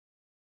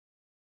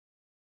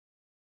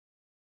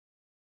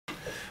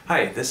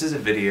Hi, this is a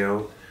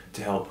video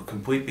to help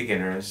complete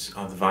beginners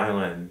on the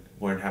violin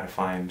learn how to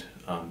find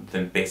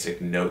the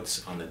basic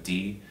notes on the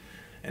D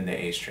and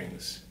the A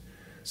strings.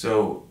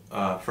 So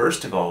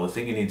first of all, the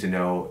thing you need to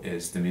know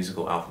is the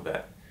musical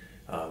alphabet.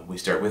 We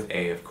start with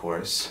A, of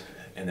course,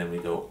 and then we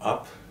go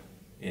up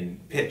in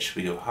pitch.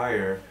 We go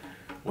higher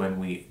when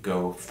we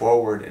go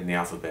forward in the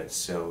alphabet.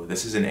 So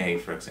this is an A,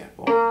 for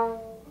example.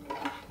 Well,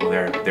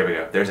 there we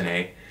go. There's an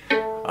A.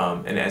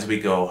 And as we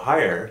go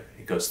higher,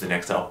 it goes to the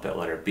next alphabet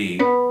letter: B,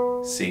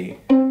 C,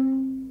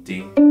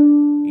 D,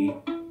 E,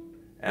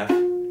 F,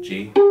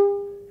 G.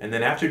 And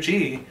then after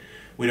G,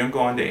 we don't go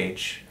on to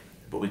H,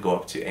 but we go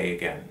up to A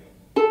again.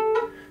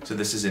 So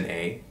this is an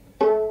A,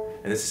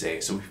 and this is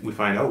A. So we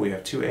find, oh, we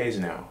have two A's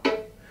now.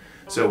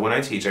 So when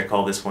I teach, I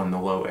call this one the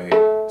low A,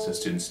 so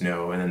students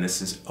know, and then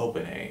this is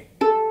open A.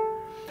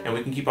 And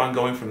we can keep on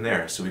going from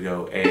there. So we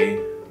go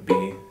A,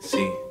 B,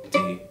 C,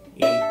 D,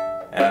 E,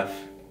 F,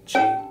 G.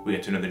 We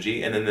get to another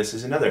G, and then this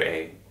is another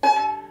A.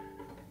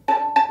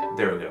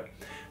 There we go.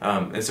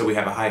 And so we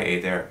have a high A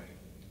there.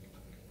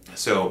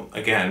 So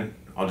again,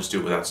 I'll just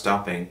do it without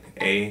stopping.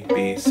 A,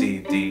 B, C,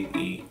 D,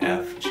 E,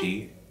 F,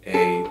 G.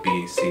 A,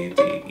 B, C,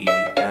 D, E,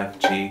 F,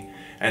 G.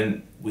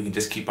 And we can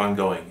just keep on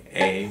going.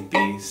 A,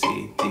 B,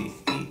 C, D,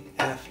 E,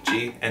 F,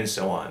 G, and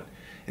so on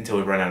until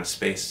we run out of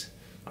space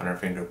on our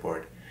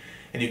fingerboard.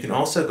 And you can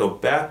also go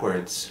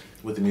backwards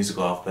with the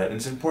musical alphabet, and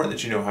it's important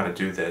that you know how to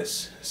do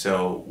this.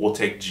 So we'll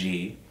take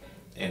G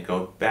and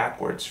go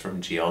backwards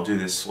from G. I'll do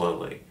this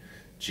slowly.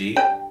 G,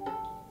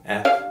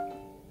 F,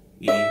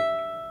 E,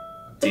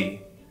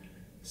 D,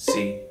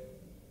 C,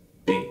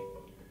 B,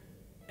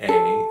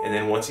 A. And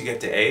then once you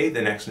get to A,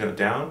 the next note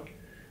down,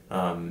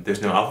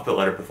 there's no alphabet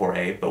letter before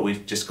A, but we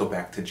just go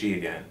back to G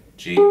again.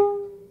 G,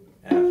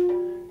 F,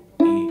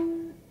 E,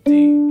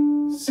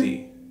 D,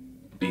 C,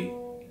 B,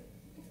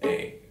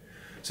 A.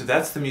 So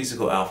that's the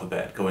musical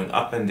alphabet, going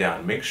up and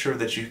down. Make sure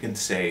that you can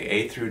say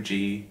A through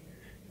G,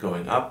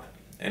 going up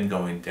and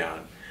going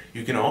down.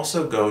 You can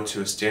also go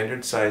to a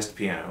standard-sized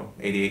piano,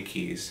 88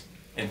 keys,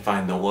 and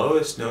find the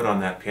lowest note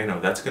on that piano.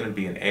 That's going to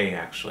be an A,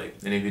 actually.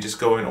 And if you just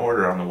go in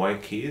order on the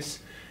white keys,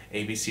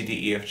 A, B, C,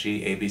 D, E, F,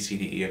 G, A, B, C,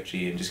 D, E, F,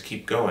 G, and just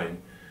keep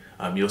going,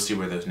 you'll see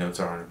where those notes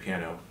are on a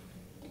piano.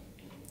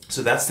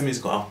 So that's the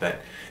musical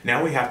alphabet.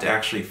 Now we have to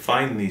actually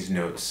find these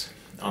notes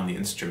on the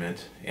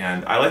instrument,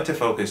 and I like to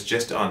focus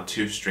just on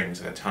two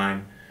strings at a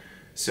time.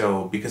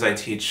 So because I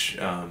teach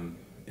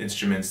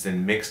instruments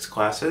in mixed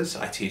classes,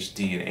 I teach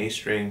D and A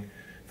string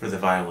for the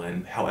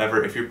violin.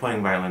 However, if you're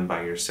playing violin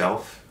by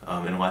yourself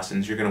in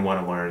lessons, you're going to want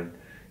to learn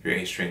your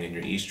A string and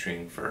your E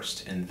string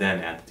first, and then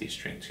add the D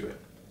string to it.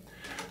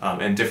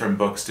 And different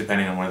books,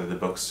 depending on whether the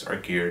books are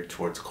geared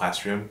towards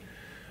classroom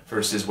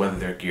versus whether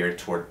they're geared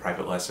toward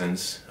private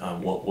lessons,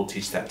 we'll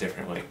teach that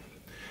differently.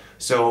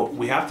 So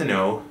we have to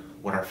know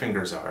what our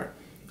fingers are.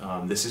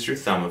 This is your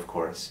thumb, of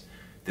course.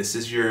 This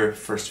is your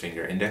first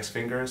finger. Index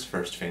finger is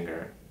first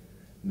finger.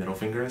 Middle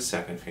finger is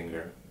second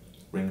finger.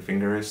 Ring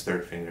finger is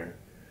third finger.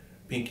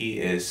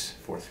 Pinky is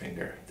fourth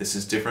finger. This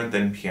is different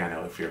than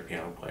piano if you're a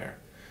piano player.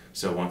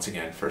 So once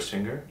again, first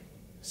finger,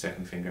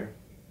 second finger,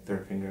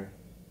 third finger,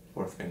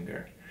 fourth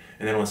finger.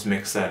 And then let's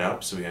mix that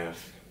up. So we have,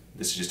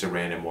 this is just a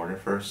random order: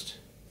 first,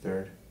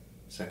 third,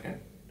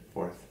 second,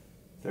 fourth,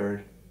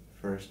 third,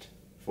 first,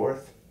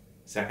 fourth,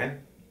 second,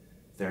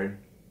 third,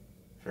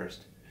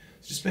 first.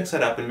 So just mix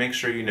that up and make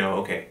sure you know,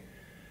 okay,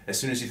 as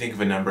soon as you think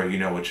of a number, you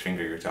know which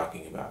finger you're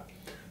talking about.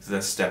 So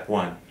that's step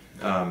one.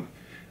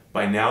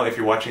 By now, if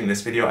you're watching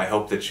this video, I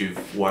hope that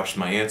you've watched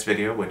my aunt's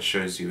video, which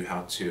shows you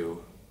how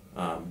to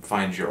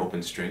find your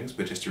open strings.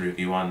 But just to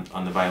review on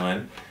the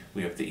violin,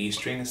 we have the E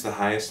string is the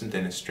highest and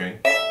thinnest string.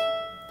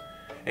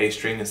 A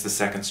string is the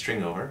second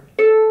string over.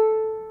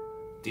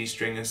 D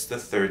string is the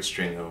third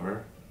string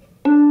over.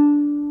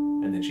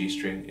 And the G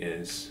string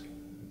is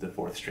the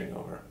fourth string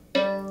over.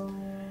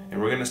 And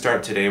we're going to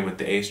start today with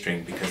the A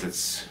string because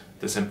it's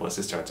the simplest.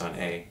 It starts on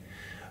A.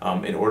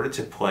 In order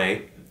to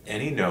play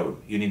any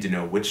note, you need to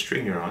know which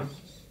string you're on,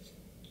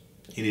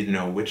 you need to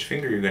know which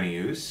finger you're going to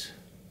use,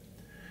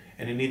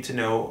 and you need to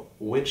know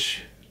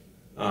which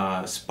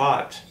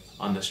spot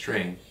on the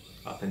string,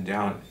 up and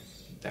down,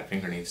 that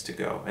finger needs to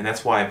go. And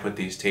that's why I put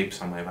these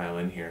tapes on my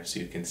violin here, so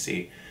you can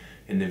see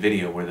in the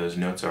video where those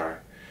notes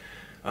are.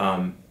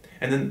 And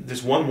then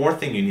there's one more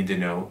thing you need to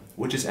know,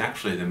 which is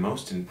actually the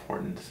most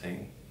important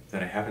thing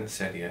that I haven't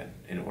said yet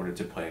in order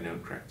to play a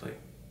note correctly.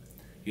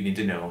 You need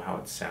to know how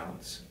it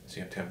sounds. So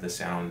you have to have the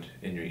sound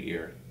in your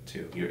ear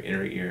too, your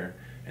inner ear,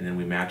 and then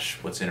we match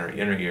what's in our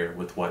inner ear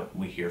with what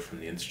we hear from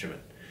the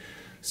instrument.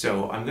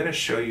 So I'm going to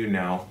show you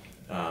now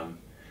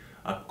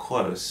up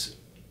close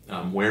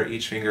where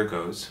each finger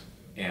goes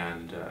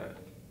and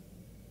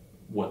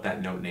what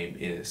that note name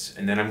is.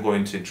 And then I'm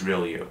going to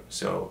drill you.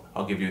 So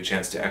I'll give you a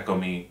chance to echo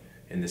me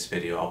in this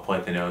video. I'll play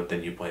the note,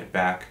 then you play it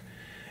back.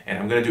 And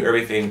I'm going to do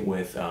everything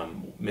with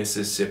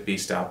Mississippi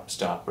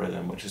stop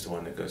rhythm, which is the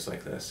one that goes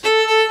like this.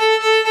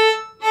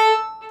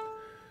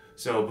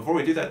 So before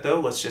we do that though,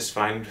 let's just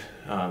find,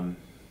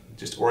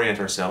 just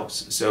orient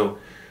ourselves. So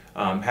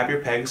have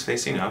your pegs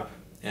facing up,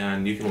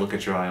 and you can look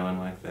at your violin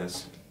like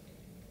this.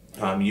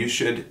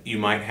 You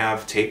might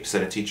have tapes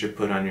that a teacher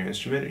put on your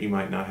instrument, or you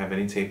might not have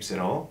any tapes at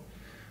all.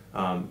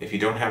 If you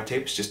don't have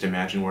tapes, just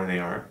imagine where they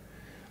are.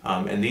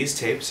 And these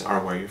tapes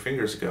are where your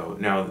fingers go.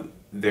 Now,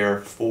 they're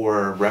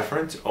for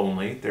reference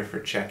only, they're for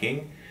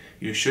checking.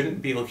 You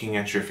shouldn't be looking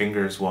at your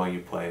fingers while you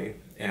play,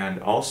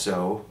 and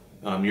also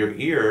your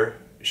ear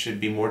should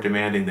be more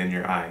demanding than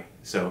your eye.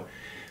 So,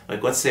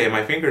 like, let's say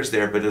my finger's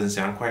there but it doesn't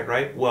sound quite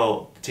right,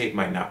 well, the tape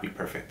might not be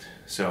perfect.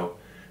 So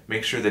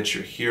make sure that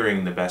you're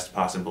hearing the best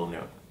possible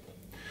note.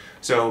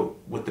 So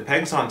with the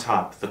pegs on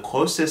top, the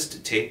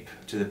closest tape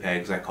to the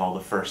pegs I call the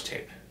first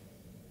tape.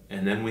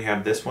 And then we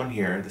have this one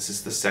here, this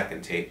is the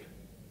second tape.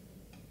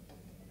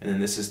 And then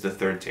this is the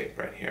third tape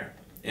right here.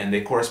 And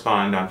they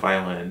correspond on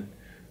violin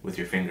with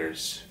your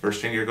fingers.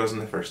 First finger goes on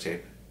the first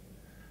tape.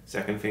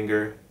 Second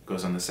finger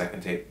goes on the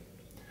second tape.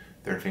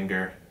 Third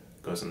finger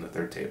goes on the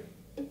third tape.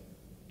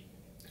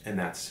 And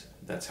that's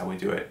how we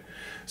do it.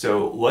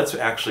 So let's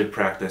actually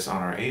practice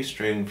on our A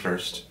string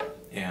first,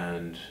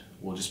 and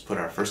we'll just put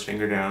our first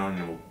finger down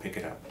and we'll pick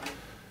it up.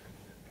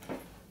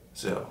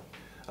 So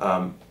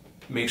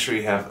make sure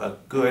you have a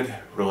good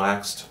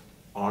relaxed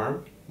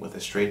arm with a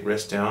straight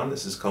wrist down.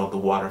 This is called the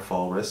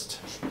waterfall wrist.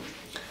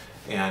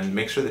 And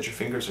make sure that your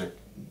fingers are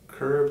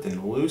curved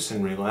and loose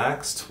and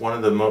relaxed. One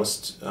of the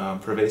most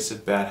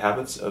pervasive bad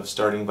habits of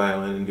starting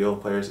violin and viola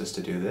players is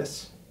to do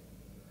this.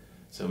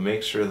 So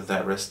make sure that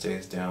that wrist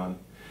stays down.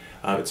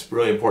 It's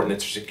really important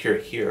that you're secure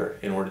here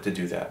in order to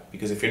do that,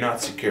 because if you're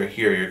not secure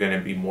here, you're going to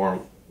be more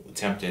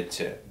tempted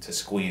to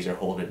squeeze or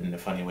hold it in a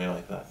funny way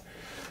like that.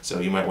 So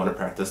you might want to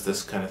practice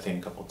this kind of thing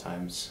a couple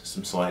times,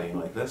 some sliding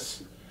like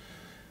this.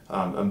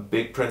 A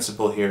big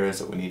principle here is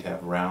that we need to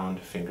have round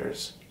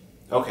fingers.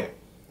 Okay,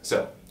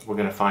 so we're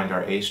going to find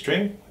our A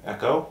string,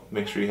 echo,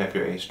 make sure you have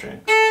your A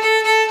string.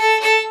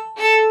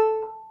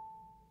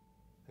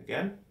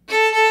 Again.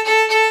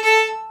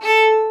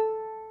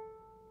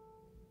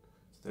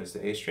 There's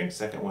the A string,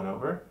 second one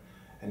over.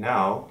 And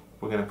now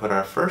we're going to put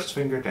our first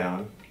finger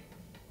down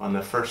on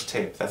the first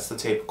tape. That's the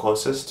tape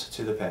closest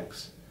to the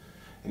pegs.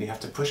 And you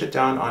have to push it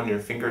down on your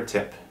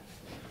fingertip.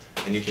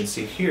 And you can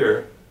see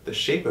here the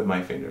shape of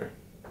my finger.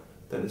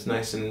 That is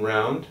nice and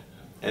round,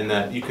 and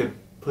that you could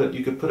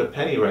put a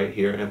penny right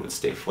here and it would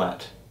stay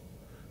flat.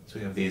 So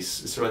we have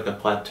these, it's sort of like a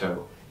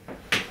plateau.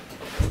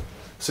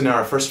 So now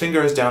our first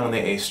finger is down on the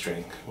A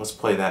string. Let's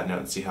play that note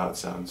and see how it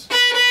sounds.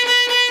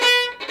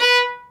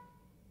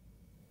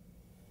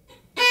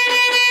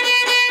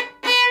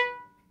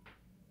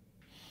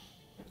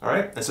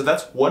 Alright, and so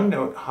that's one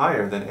note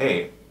higher than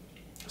A.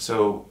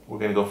 So we're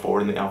going to go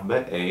forward in the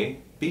alphabet, A,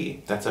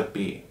 B. That's a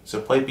B.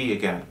 So play B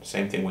again,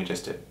 same thing we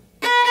just did.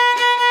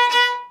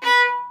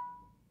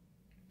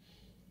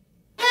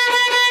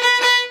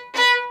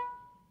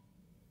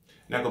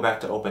 Now go back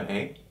to open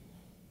A.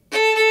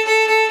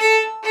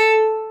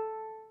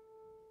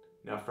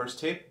 Now first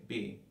tape,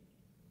 B.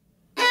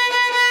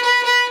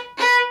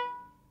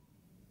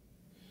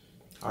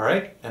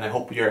 Alright, and I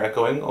hope you're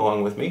echoing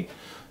along with me.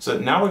 So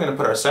now we're going to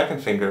put our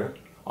second finger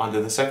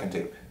onto the second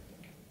tape,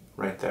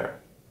 right there.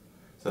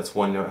 So that's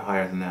one note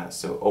higher than that.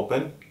 So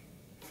open,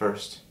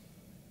 first,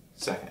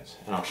 second.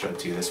 And I'll show it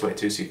to you this way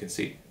too so you can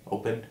see.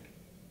 Open,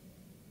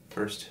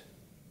 first,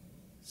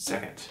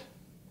 second.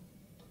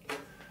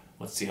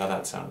 Let's see how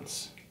that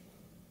sounds.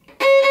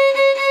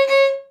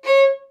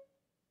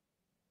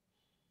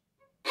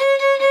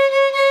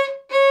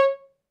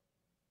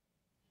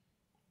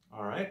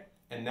 Alright,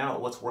 and now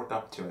let's work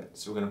up to it.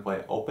 So we're going to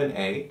play open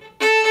A,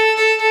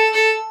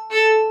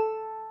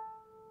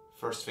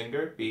 first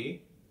finger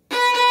B,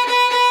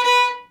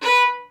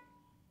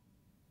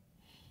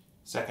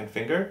 second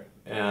finger,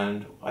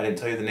 and I didn't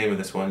tell you the name of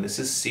this one. This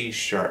is C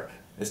sharp.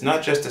 It's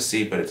not just a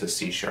C, but it's a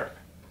C sharp.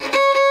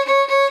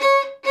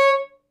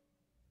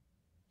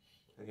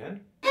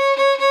 Again.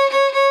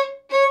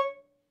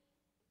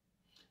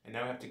 And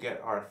now we have to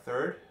get our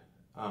third,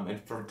 and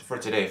for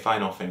today,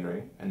 final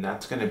fingering, and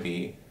that's going to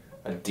be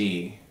a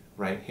D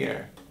right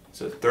here.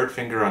 So third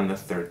finger on the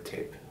third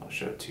tape. I'll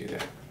show it to you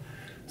there.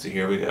 So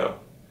here we go.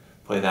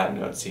 Play that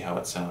note, see how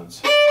it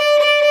sounds.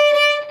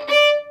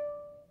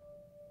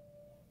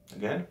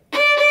 Again.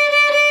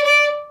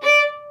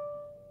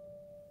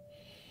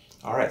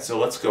 Alright, so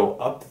let's go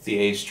up the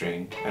A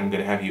string. I'm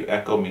going to have you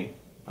echo me.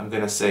 I'm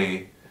going to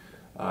say,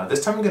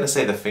 this time I'm going to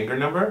say the finger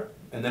number,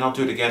 and then I'll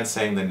do it again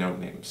saying the note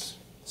names.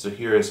 So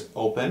here is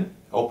open.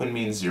 Open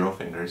means 0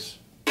 fingers.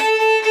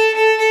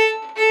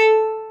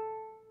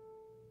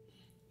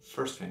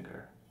 First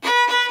finger.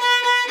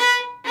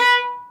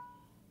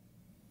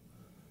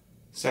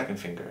 Second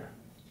finger.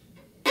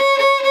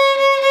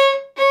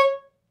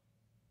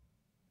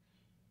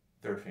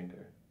 Third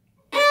finger.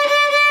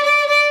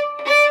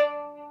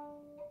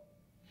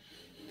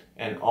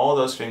 And all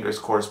those fingers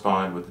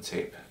correspond with the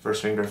tape.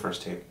 First finger,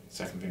 first tape.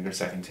 Second finger,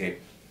 second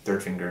tape.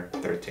 Third finger,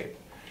 third tape.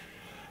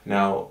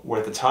 Now, we're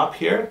at the top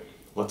here.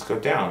 Let's go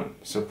down.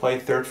 So play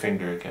third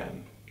finger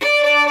again.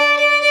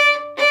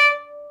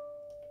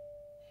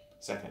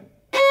 Second.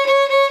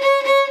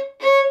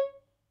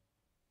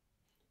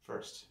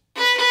 First.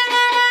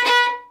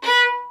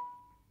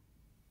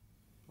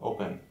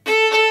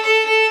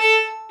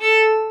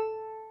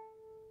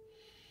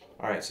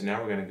 Alright, so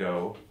now we're going to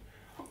go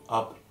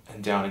up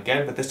and down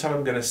again, but this time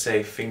I'm going to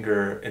say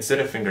instead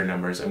of finger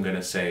numbers, I'm going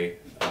to say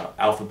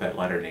alphabet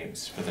letter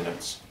names for the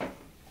notes.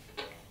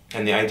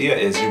 And the idea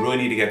is you really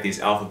need to get these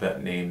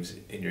alphabet names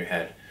in your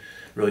head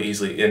really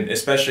easily, and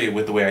especially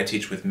with the way I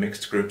teach with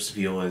mixed groups,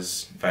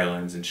 violas,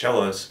 violins, and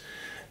cellos,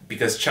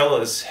 because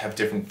cellos have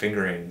different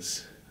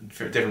fingerings,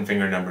 different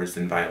finger numbers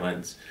than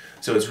violins.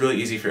 So it's really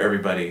easy for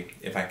everybody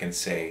if I can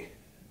say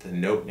the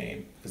note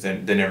name, because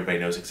then everybody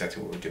knows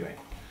exactly what we're doing.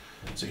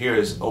 So here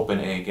is open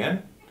A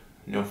again,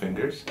 no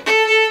fingers.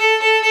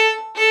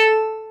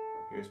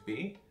 Here's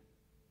B.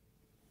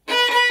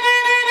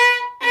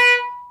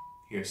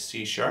 Here's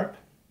C sharp.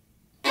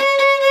 And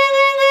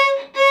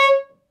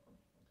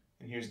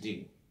here's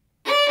D.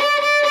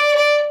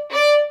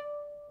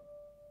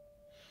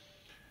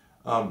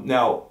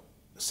 Now,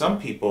 some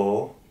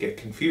people get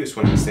confused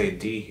when we say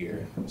D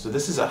here. So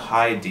this is a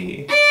high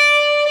D.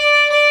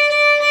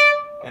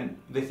 And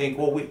they think,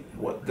 well,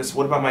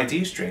 what about my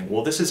D string?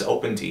 Well, this is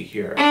open D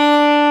here.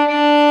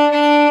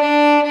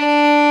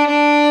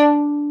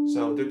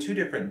 So they're two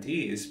different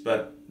Ds,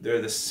 but they're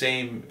the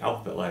same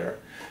alphabet letter.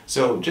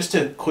 So just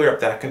to clear up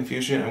that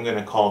confusion, I'm going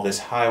to call this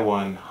high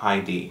one high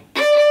D.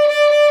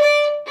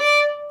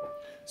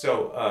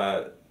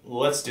 So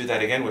let's do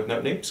that again with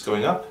note names.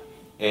 Going up,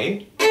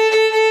 A.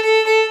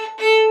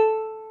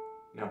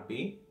 Now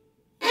B.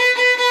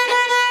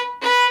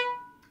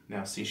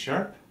 Now C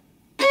sharp.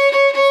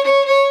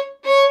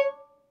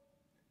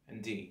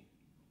 And D.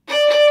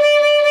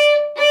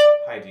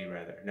 High D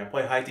rather. Now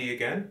play high D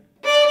again.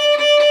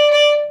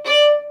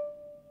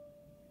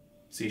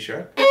 C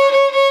sharp.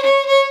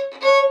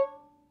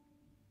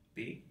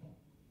 B.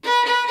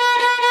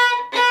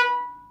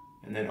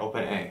 And then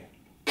open A.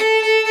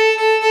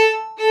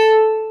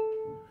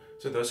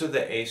 So those are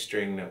the A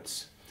string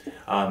notes.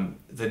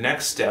 The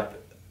next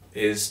step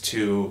is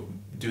to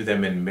do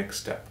them in mixed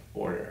step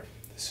order.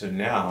 So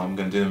now I'm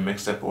going to do them in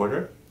mixed step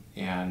order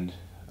and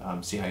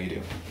see how you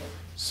do.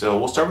 So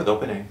we'll start with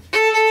open A.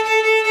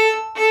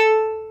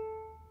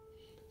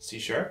 C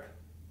sharp.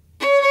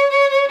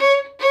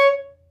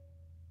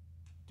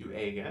 Do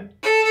A again.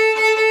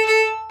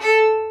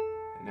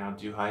 And now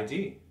do high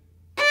D.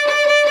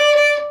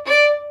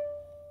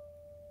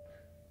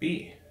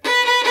 B.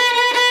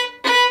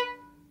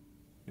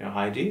 Now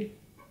high D.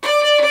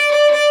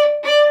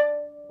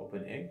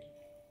 Open A.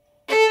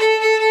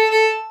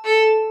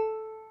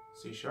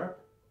 C sharp.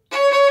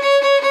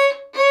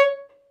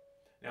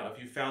 Now if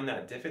you found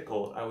that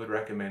difficult, I would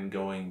recommend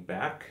going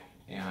back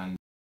and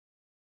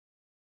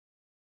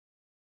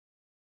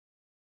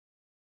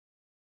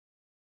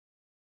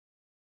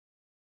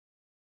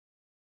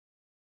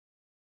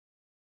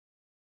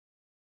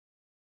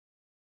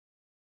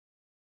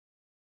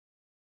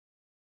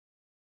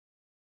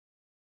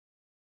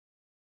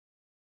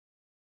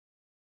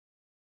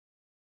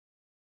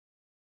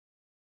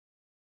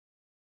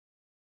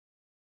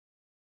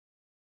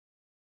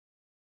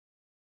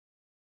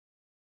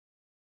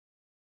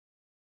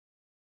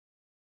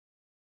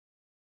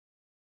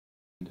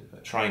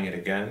trying it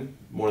again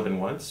more than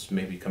once,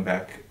 maybe come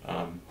back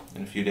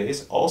in a few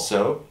days.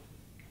 Also,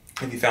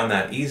 if you found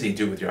that easy,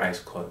 do it with your eyes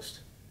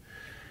closed.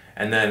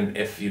 And then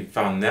if you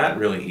found that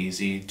really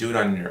easy, do it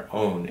on your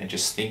own and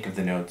just think of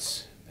the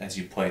notes as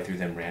you play through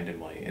them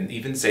randomly, and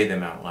even say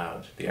them out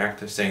loud. The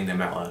act of saying them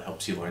out loud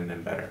helps you learn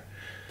them better.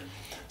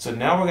 So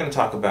now we're going to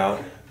talk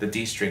about the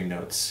D string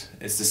notes.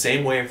 It's the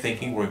same way of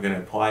thinking. We're going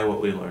to apply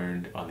what we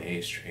learned on the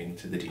A string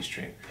to the D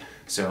string.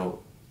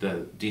 So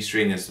the D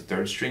string is the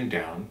third string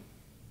down.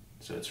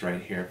 So it's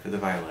right here for the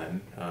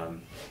violin.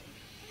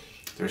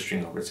 Third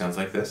string over, it sounds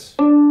like this.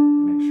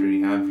 Make sure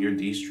you have your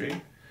D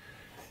string.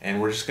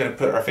 And we're just going to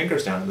put our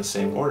fingers down in the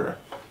same order.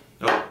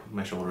 Oh,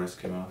 my shoulders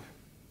came off.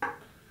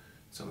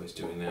 It's always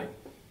doing that.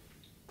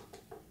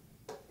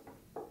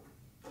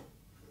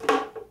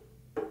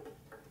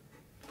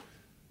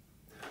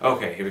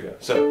 Okay, here we go.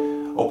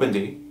 So, open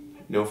D,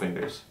 no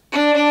fingers.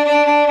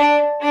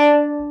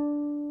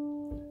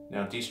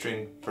 Now D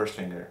string, first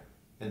finger.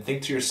 And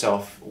think to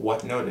yourself,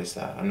 what note is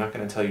that? I'm not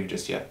going to tell you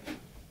just yet.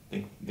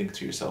 Think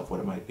to yourself what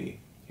it might be.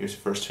 Here's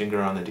first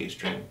finger on the D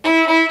string.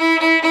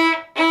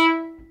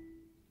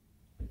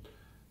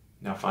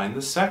 Now find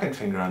the second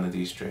finger on the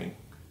D string.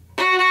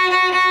 And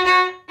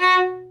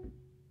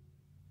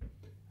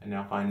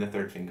now find the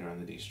third finger on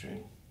the D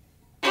string.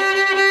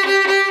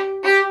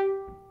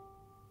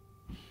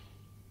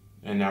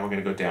 And now we're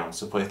going to go down.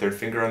 So play third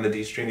finger on the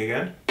D string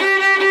again.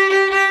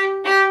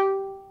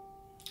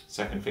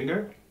 Second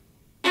finger.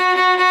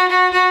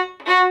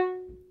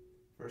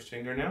 First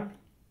finger now.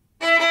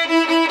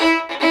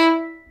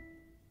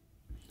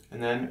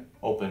 And then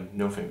open,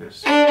 no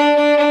fingers.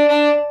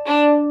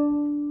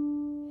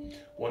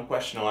 One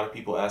question a lot of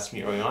people ask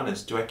me early on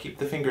is, do I keep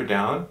the finger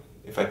down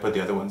if I put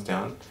the other ones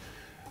down?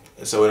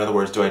 So in other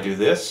words, do I do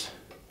this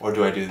or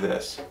do I do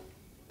this?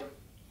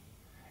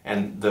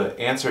 And the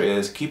answer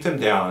is keep them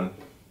down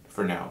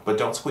for now, but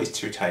don't squeeze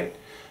too tight.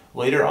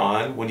 Later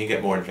on, when you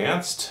get more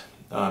advanced,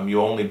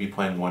 you'll only be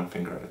playing one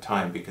finger at a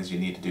time because you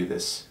need to do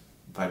this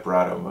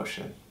vibrato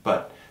motion.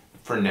 But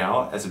for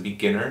now, as a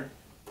beginner,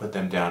 put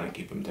them down and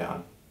keep them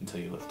down until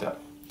you lift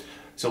up.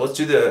 So let's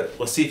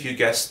see if you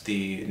guessed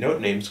the note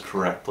names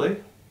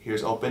correctly.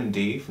 Here's open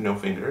D, no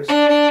fingers.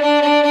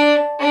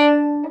 Now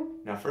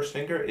first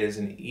finger is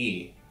an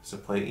E, so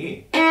play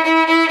E.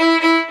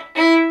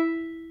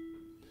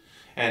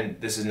 And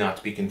this is not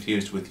to be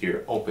confused with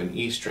your open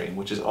E string,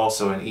 which is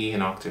also an E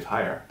an octave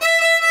higher.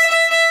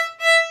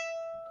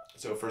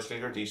 So first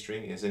finger D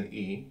string is an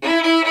E.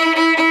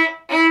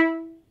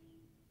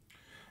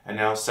 And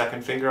now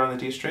second finger on the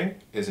D string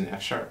is an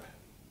F sharp.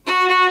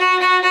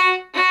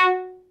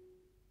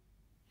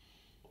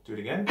 Do it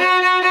again.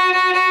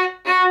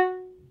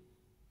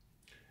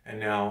 And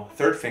now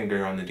third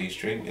finger on the D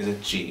string is a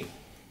G.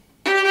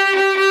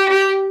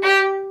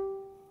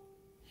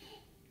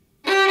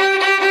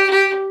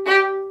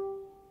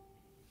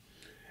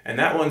 And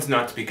that one's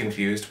not to be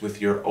confused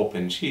with your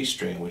open G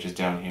string, which is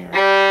down here.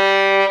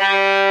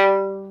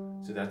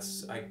 So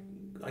that's, I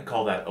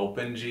call that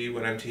open G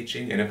when I'm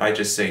teaching, and if I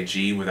just say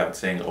G without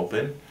saying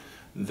open,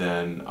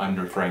 then I'm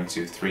referring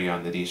to 3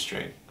 on the D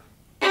string.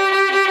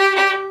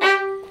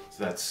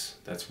 So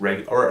that's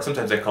regular, or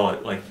sometimes I call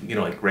it like, you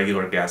know, like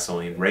regular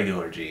gasoline,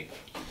 regular G.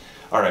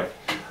 All right,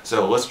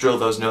 so let's drill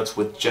those notes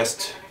with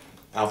just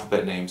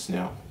alphabet names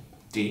now.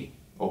 D,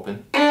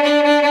 open.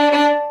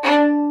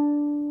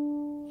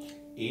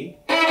 E,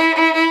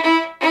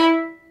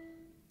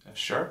 F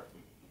sharp,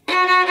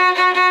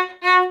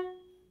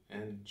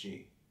 and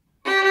G.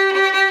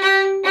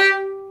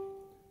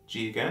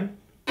 G again,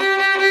 F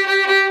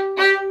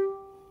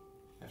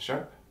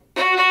sharp,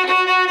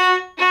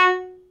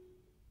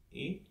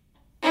 E,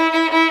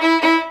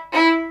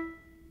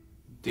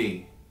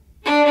 D.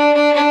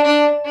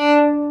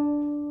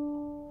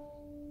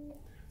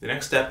 The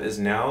next step is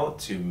now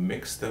to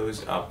mix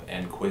those up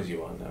and quiz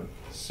you on them.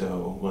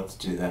 So let's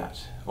do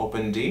that.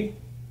 Open D,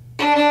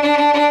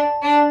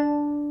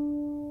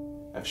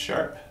 F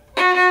sharp,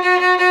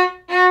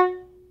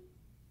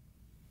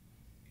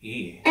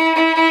 E.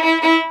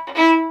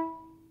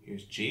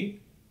 Here's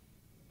G,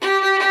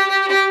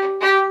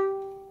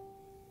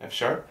 F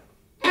sharp,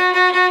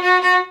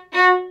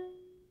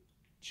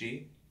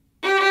 G,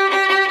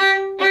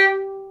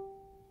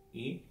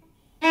 E,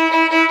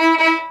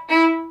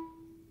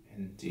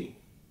 and D.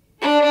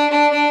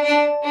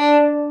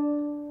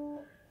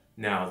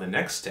 Now the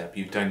next step,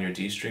 you've done your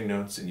D string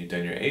notes and you've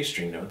done your A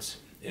string notes,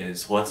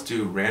 is let's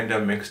do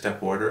random mixed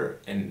up order,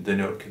 and the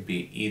note could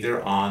be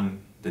either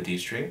on the D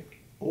string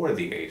or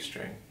the A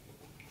string.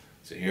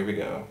 So here we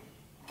go.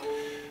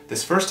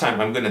 This first time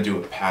I'm going to do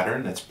a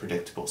pattern that's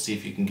predictable. See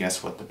if you can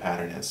guess what the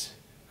pattern is.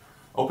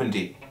 Open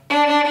D.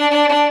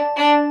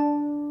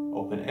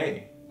 Open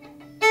A.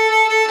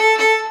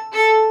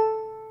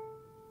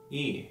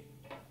 E.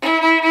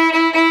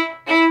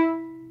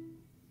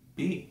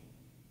 B.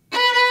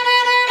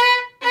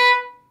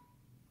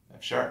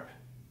 F sharp.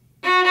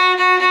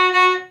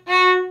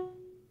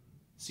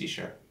 C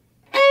sharp.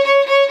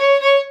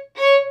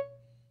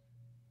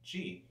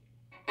 G.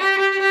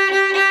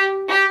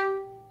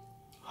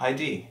 High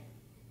D.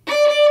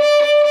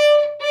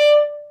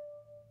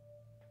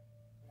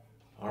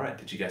 Alright,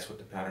 did you guess what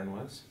the pattern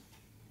was?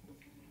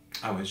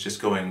 I was just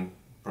going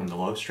from the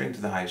low string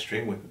to the high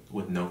string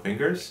with no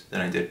fingers.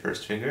 Then I did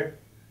first finger,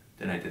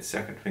 then I did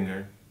second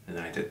finger, and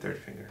then I did third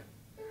finger.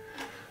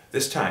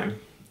 This time,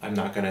 I'm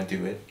not going to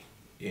do it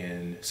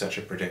in such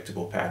a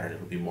predictable pattern.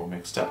 It'll be more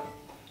mixed up.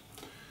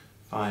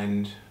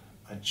 Find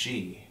a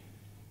G.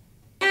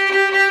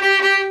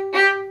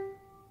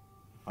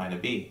 Find a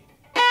B.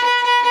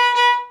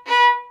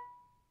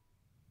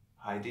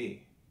 High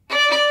D.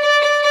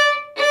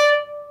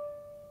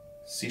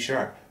 C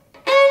sharp.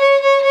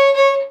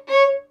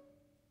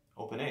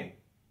 Open A.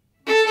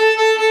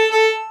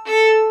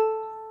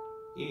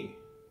 E.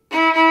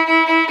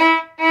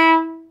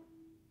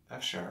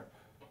 F sharp.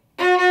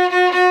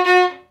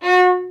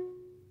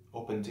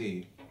 Open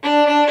D.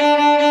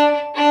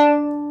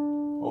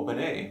 Open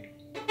A.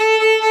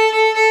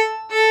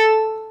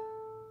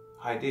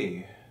 High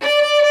D.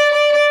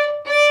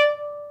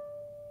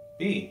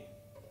 B.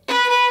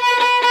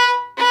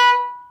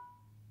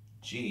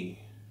 G.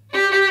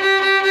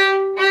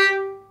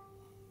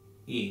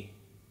 E.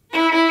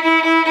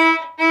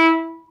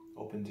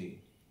 Open D.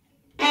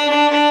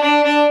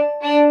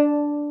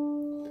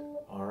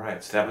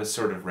 Alright, so that was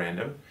sort of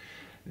random.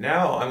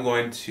 Now I'm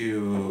going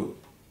to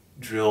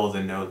drill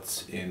the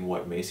notes in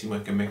what may seem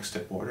like a mixed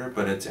up order,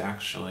 but it's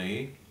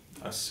actually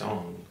a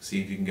song.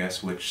 See if you can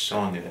guess which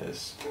song it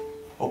is.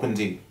 Open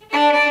D.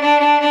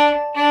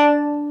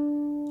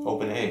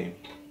 Open A.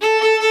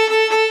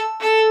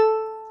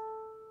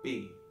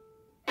 B.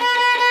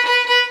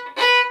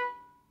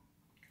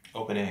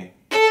 Open A.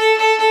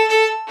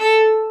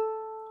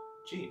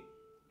 G.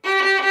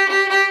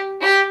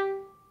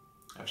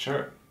 F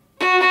sharp.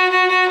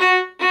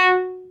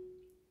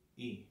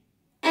 E.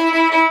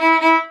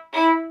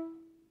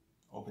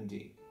 Open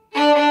D.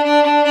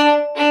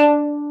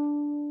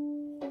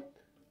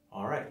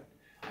 Alright,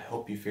 I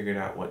hope you figured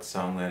out what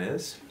song that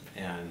is,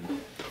 and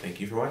thank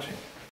you for watching.